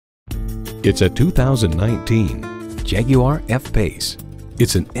It's a 2019 Jaguar F-Pace.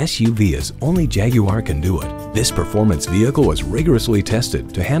 It's an SUV as only Jaguar can do it. This performance vehicle was rigorously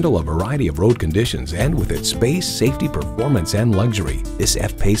tested to handle a variety of road conditions, and with its space, safety, performance, and luxury, this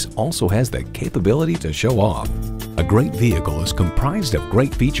F-Pace also has the capability to show off. A great vehicle is comprised of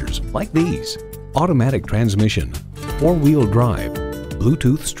great features like these: automatic transmission, four-wheel drive,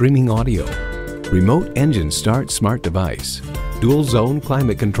 Bluetooth streaming audio, remote engine start smart device, dual zone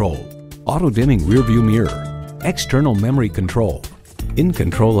climate control, auto-dimming rearview mirror, external memory control,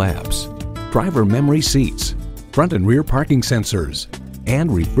 in-control apps, driver memory seats, front and rear parking sensors,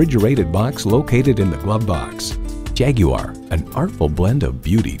 and refrigerated box located in the glove box. Jaguar, an artful blend of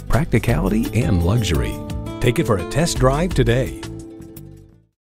beauty, practicality, and luxury. Take it for a test drive today.